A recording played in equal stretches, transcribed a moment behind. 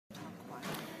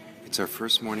It's our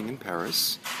first morning in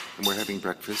Paris, and we're having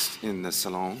breakfast in the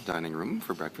salon dining room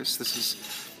for breakfast. This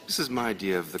is my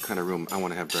idea of the kind of room I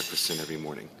want to have breakfast in every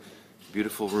morning.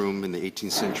 Beautiful room in the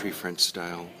 18th century French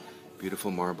style,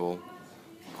 beautiful marble,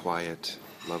 quiet,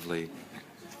 lovely.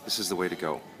 This is the way to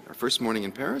go. Our first morning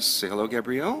in Paris. Say hello,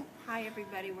 Gabrielle. Hi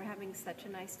everybody, we're having such a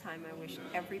nice time. I wish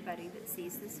everybody that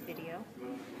sees this video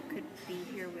could be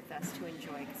here with us to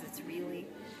enjoy, because it's really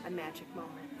a magic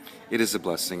moment. It is a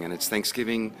blessing, and it's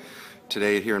Thanksgiving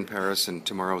today here in Paris and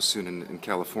tomorrow soon in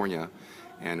California.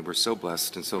 And we're so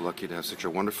blessed and so lucky to have such a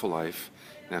wonderful life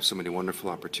and have so many wonderful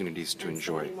opportunities to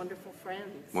enjoy. So many wonderful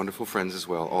friends. Wonderful friends as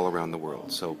well, all around the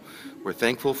world. So we're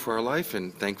thankful for our life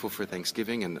and thankful for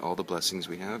Thanksgiving and all the blessings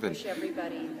we have. And Wish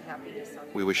everybody happiness.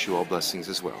 we wish you all blessings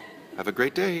as well. Have a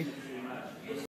great day.